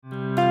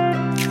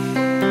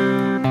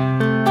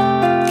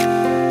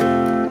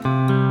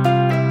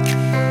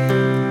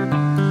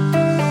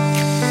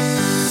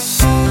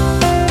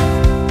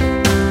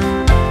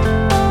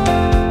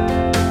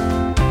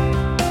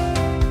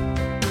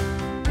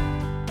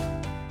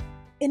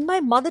In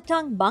my mother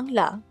tongue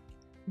Bangla,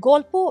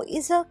 golpo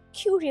is a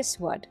curious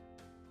word.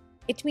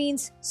 It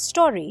means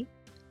story,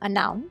 a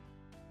noun,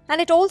 and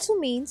it also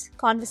means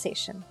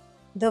conversation,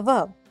 the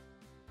verb.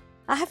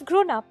 I have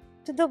grown up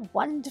to the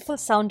wonderful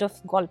sound of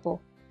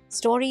golpo,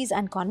 stories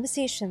and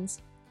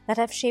conversations that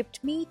have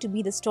shaped me to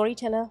be the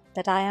storyteller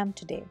that I am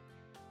today.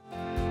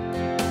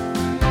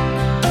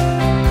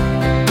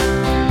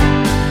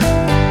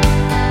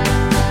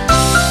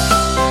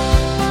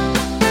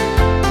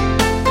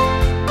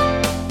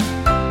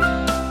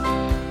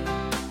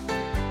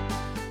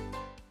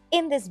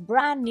 In this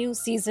brand new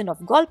season of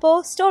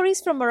Golpo, Stories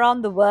from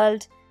Around the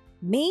World,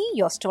 me,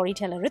 your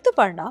storyteller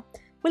Rituparna,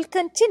 will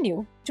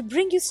continue to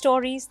bring you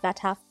stories that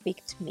have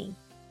picked me.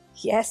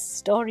 Yes,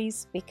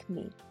 stories pick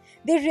me.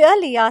 They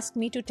really ask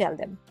me to tell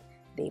them.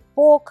 They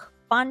poke,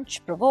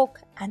 punch, provoke,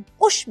 and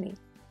push me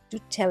to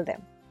tell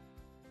them.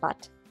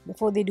 But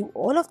before they do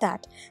all of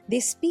that, they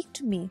speak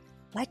to me,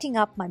 lighting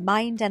up my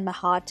mind and my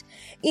heart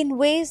in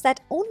ways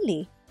that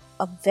only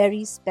a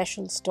very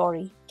special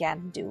story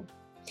can do.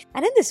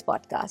 And in this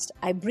podcast,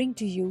 I bring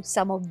to you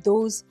some of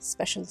those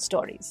special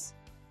stories.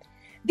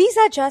 These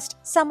are just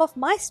some of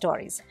my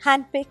stories,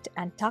 handpicked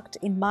and tucked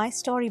in my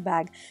story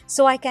bag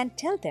so I can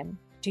tell them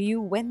to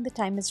you when the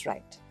time is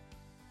right.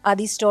 Are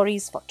these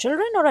stories for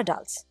children or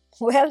adults?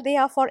 Well, they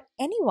are for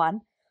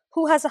anyone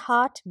who has a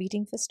heart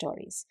beating for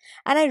stories.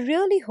 And I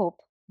really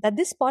hope that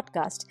this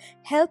podcast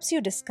helps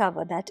you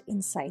discover that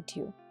inside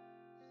you.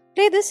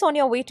 Play this on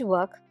your way to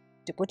work,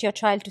 to put your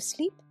child to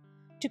sleep,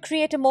 to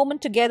create a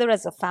moment together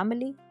as a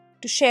family,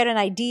 to share an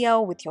idea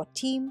with your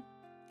team,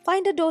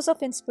 find a dose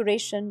of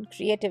inspiration,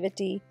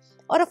 creativity,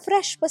 or a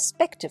fresh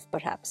perspective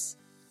perhaps.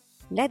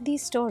 Let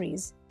these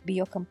stories be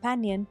your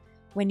companion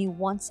when you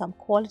want some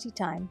quality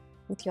time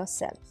with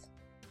yourself.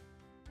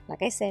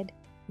 Like I said,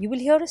 you will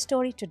hear a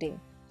story today,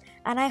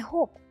 and I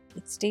hope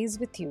it stays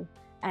with you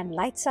and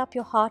lights up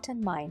your heart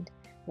and mind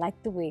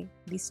like the way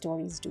these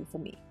stories do for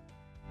me.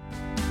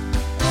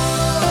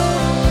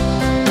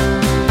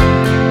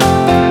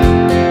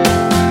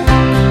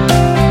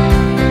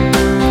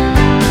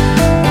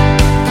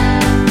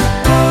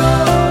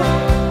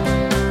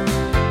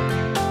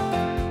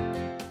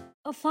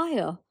 A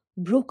fire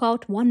broke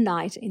out one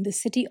night in the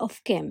city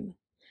of Kem,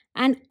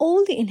 and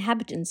all the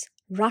inhabitants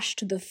rushed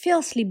to the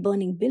fiercely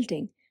burning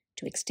building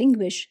to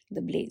extinguish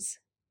the blaze.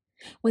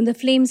 When the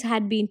flames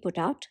had been put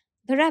out,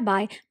 the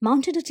rabbi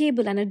mounted a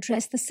table and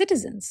addressed the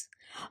citizens.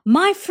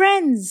 "My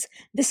friends,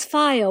 this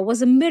fire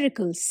was a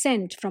miracle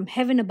sent from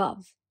heaven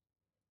above."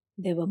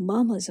 There were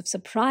murmurs of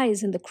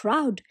surprise in the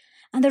crowd,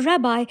 and the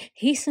rabbi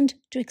hastened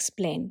to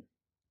explain.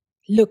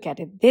 "Look at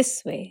it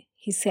this way,"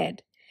 he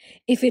said.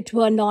 "If it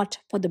were not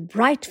for the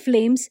bright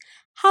flames,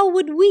 how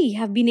would we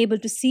have been able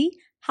to see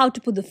how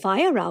to put the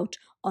fire out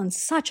on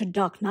such a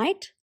dark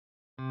night?"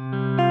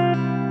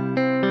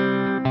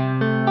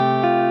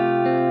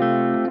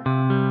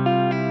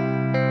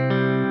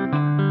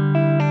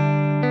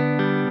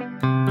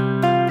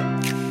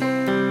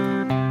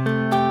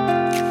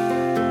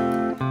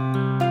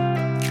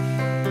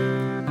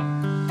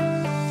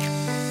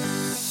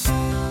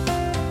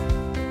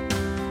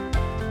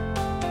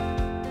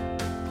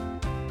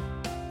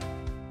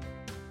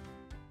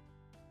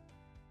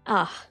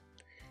 Ah,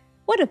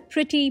 what a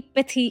pretty,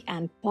 pithy,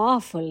 and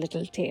powerful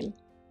little tale.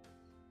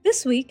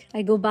 This week,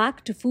 I go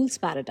back to Fool's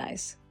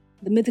Paradise,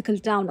 the mythical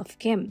town of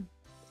Kem.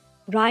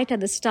 Right at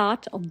the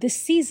start of this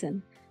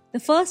season, the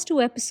first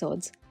 2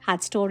 episodes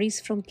had stories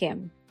from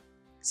Kem.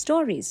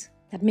 Stories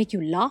that make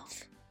you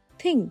laugh,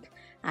 think,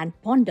 and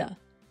ponder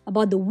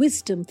about the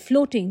wisdom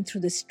floating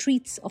through the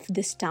streets of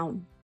this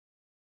town.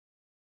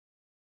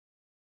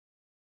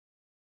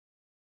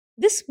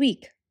 This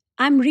week,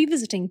 I'm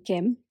revisiting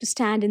Kem to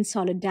stand in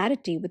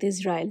solidarity with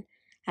Israel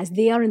as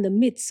they are in the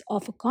midst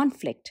of a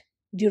conflict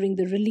during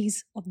the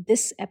release of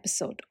this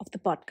episode of the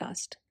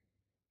podcast.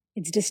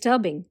 It's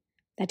disturbing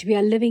that we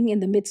are living in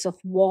the midst of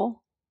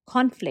war,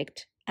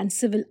 conflict, and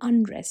civil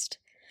unrest,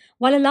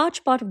 while a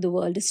large part of the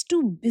world is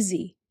too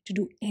busy to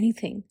do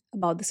anything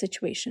about the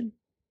situation.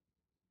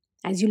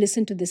 As you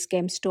listen to this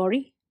Kem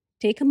story,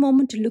 take a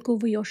moment to look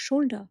over your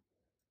shoulder.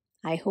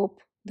 I hope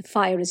the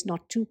fire is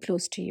not too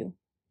close to you.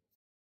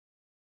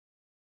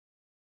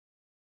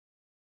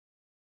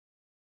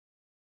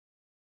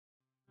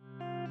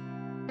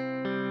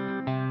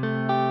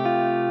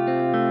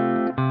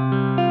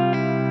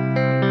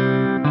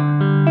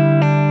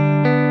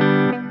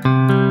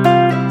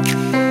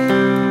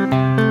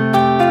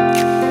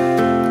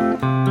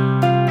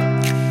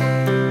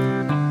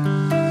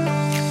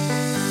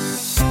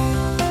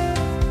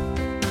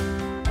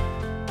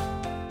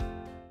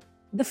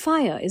 The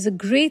Fire is a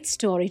great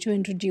story to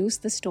introduce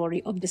the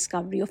story of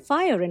discovery of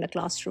fire in a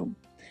classroom.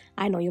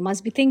 I know you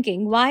must be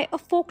thinking, why a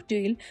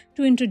folktale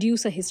to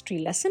introduce a history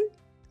lesson?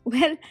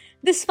 Well,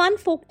 this fun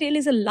folktale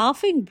is a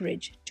laughing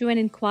bridge to an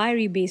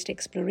inquiry-based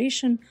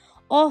exploration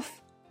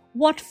of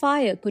what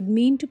fire could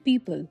mean to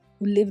people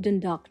who lived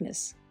in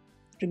darkness.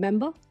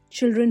 Remember,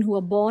 children who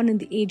were born in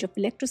the age of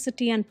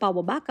electricity and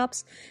power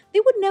backups, they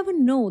would never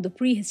know the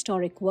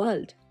prehistoric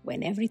world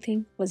when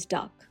everything was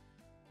dark.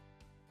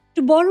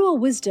 To borrow a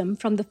wisdom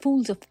from the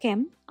fools of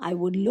Kem, I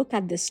would look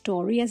at this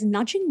story as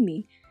nudging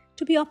me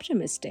to be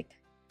optimistic,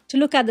 to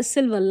look at the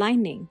silver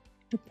lining,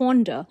 to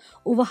ponder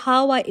over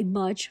how I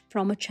emerge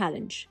from a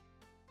challenge.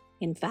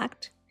 In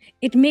fact,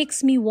 it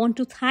makes me want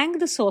to thank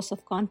the source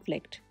of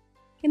conflict,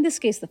 in this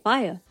case the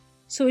fire,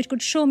 so it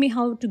could show me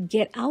how to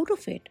get out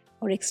of it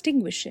or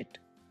extinguish it.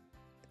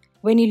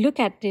 When you look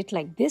at it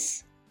like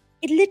this,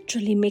 it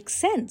literally makes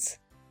sense.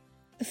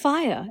 The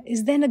fire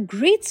is then a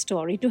great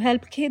story to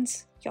help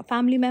kids, your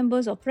family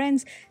members or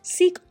friends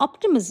seek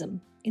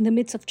optimism in the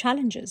midst of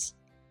challenges.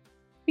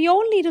 We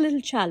all need a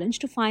little challenge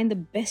to find the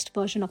best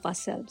version of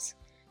ourselves,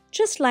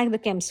 just like the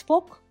Kem's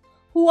folk,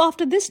 who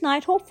after this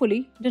night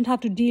hopefully didn't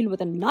have to deal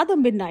with another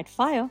midnight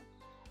fire,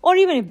 or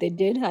even if they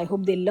did, I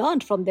hope they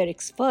learned from their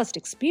first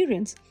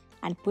experience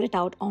and put it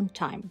out on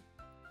time.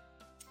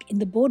 In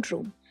the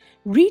boardroom,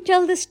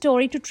 retell this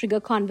story to trigger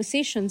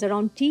conversations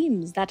around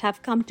teams that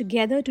have come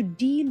together to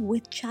deal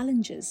with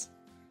challenges.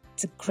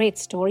 It's a great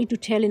story to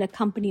tell in a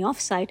company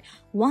offsite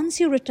once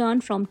you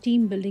return from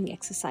team building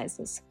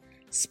exercises.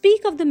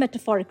 Speak of the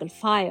metaphorical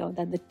fire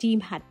that the team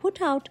had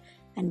put out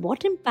and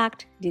what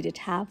impact did it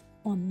have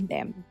on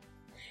them.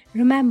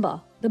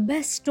 Remember, the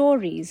best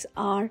stories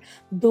are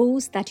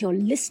those that your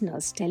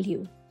listeners tell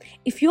you.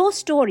 If your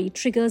story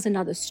triggers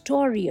another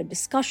story, a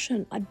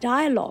discussion, a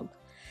dialogue,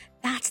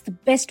 that's the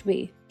best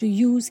way to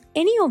use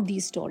any of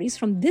these stories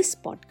from this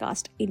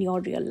podcast in your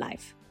real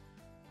life.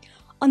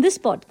 On this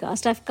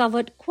podcast, I've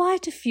covered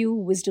quite a few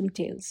wisdom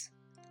tales.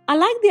 I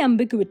like the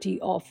ambiguity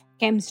of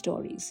Kem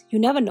stories. You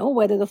never know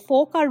whether the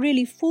folk are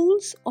really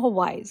fools or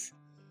wise.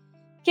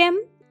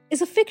 Kem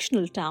is a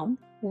fictional town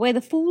where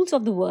the fools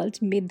of the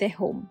world made their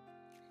home.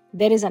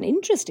 There is an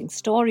interesting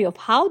story of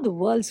how the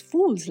world's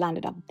fools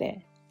landed up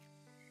there.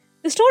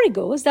 The story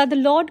goes that the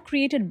Lord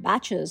created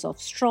batches of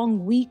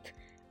strong, weak,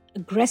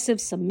 aggressive,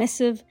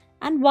 submissive,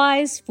 and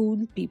wise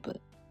fool people.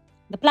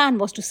 The plan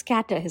was to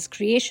scatter his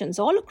creations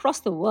all across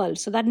the world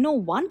so that no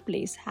one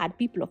place had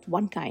people of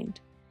one kind.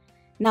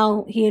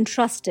 Now he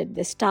entrusted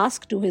this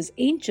task to his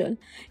angel,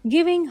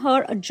 giving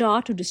her a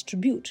jar to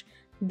distribute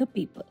the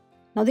people.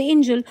 Now the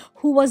angel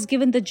who was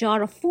given the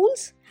jar of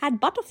fools had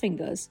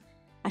butterfingers.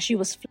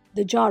 As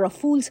the jar of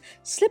fools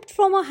slipped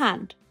from her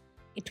hand.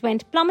 It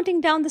went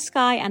plummeting down the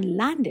sky and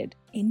landed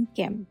in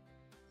Kem.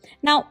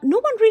 Now, no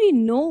one really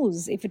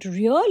knows if it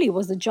really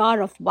was the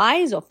jar of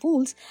wise or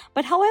fools,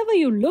 but however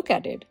you look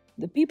at it,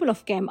 the people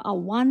of Kem are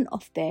one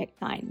of their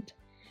kind.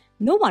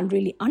 No one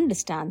really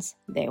understands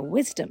their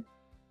wisdom.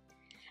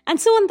 And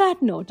so on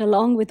that note,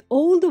 along with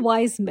all the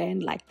wise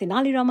men like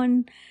Tenali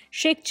Raman,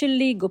 Sheikh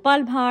Chilli,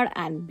 Gopal Bhar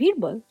and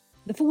Birbal,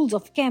 the fools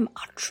of Kem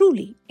are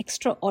truly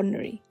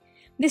extraordinary.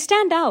 They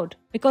stand out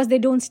because they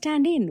don't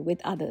stand in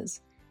with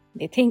others.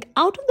 They think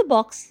out of the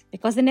box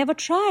because they never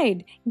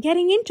tried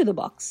getting into the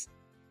box.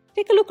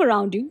 Take a look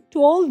around you to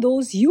all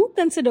those you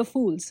consider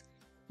fools.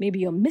 Maybe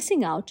you're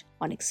missing out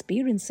on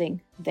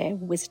experiencing their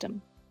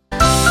wisdom.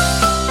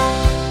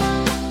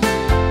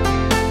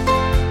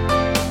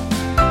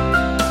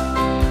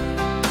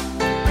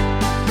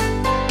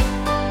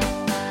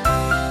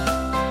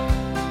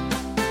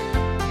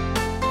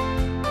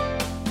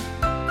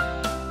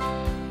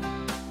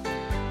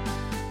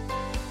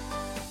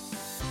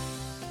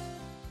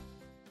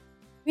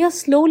 We are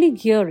slowly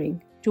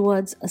gearing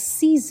towards a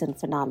season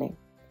finale,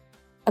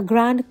 a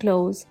grand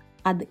close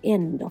at the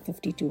end of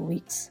 52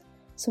 weeks.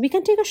 So we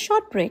can take a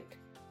short break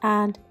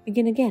and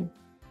begin again.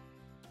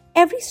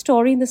 Every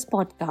story in this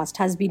podcast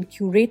has been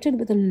curated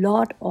with a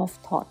lot of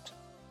thought.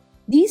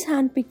 These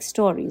handpicked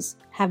stories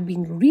have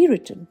been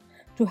rewritten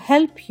to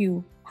help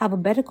you have a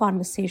better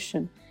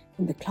conversation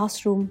in the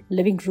classroom,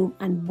 living room,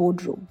 and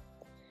boardroom.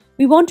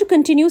 We want to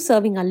continue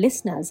serving our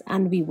listeners,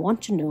 and we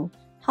want to know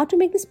how to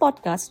make this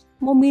podcast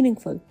more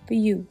meaningful for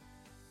you.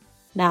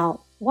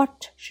 Now,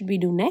 what should we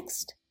do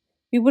next?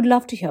 We would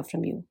love to hear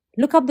from you.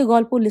 Look up the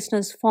Golpo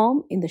listeners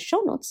form in the show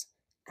notes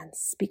and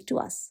speak to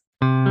us.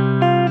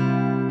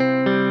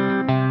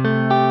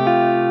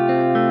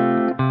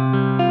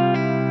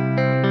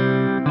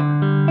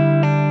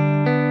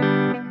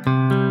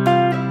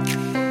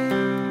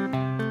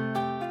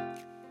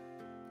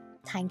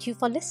 Thank you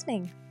for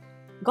listening.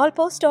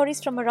 Golpo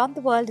Stories from Around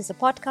the World is a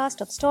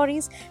podcast of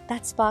stories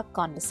that spark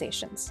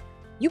conversations.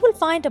 You will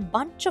find a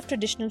bunch of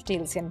traditional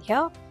tales in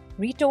here,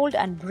 retold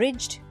and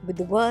bridged with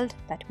the world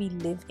that we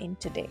live in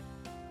today.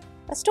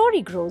 A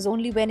story grows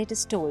only when it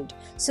is told,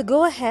 so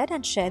go ahead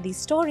and share these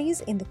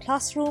stories in the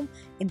classroom,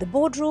 in the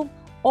boardroom,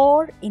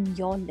 or in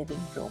your living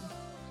room.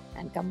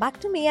 And come back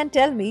to me and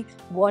tell me,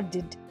 what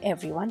did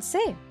everyone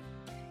say?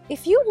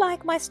 If you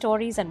like my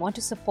stories and want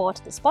to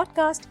support this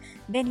podcast,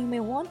 then you may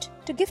want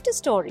to gift a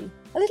story,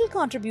 a little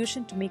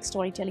contribution to make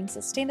storytelling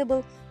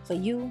sustainable for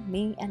you,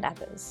 me, and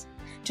others.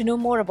 To know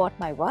more about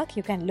my work,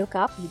 you can look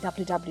up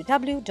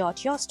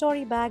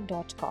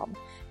www.yourstorybag.com.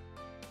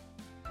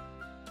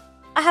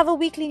 I have a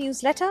weekly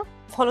newsletter.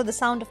 Follow the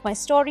sound of my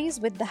stories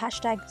with the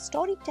hashtag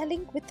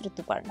Storytelling with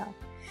Rituparna.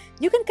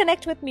 You can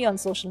connect with me on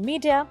social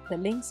media. The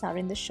links are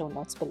in the show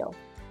notes below.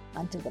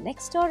 Until the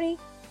next story,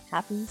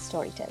 happy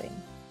storytelling.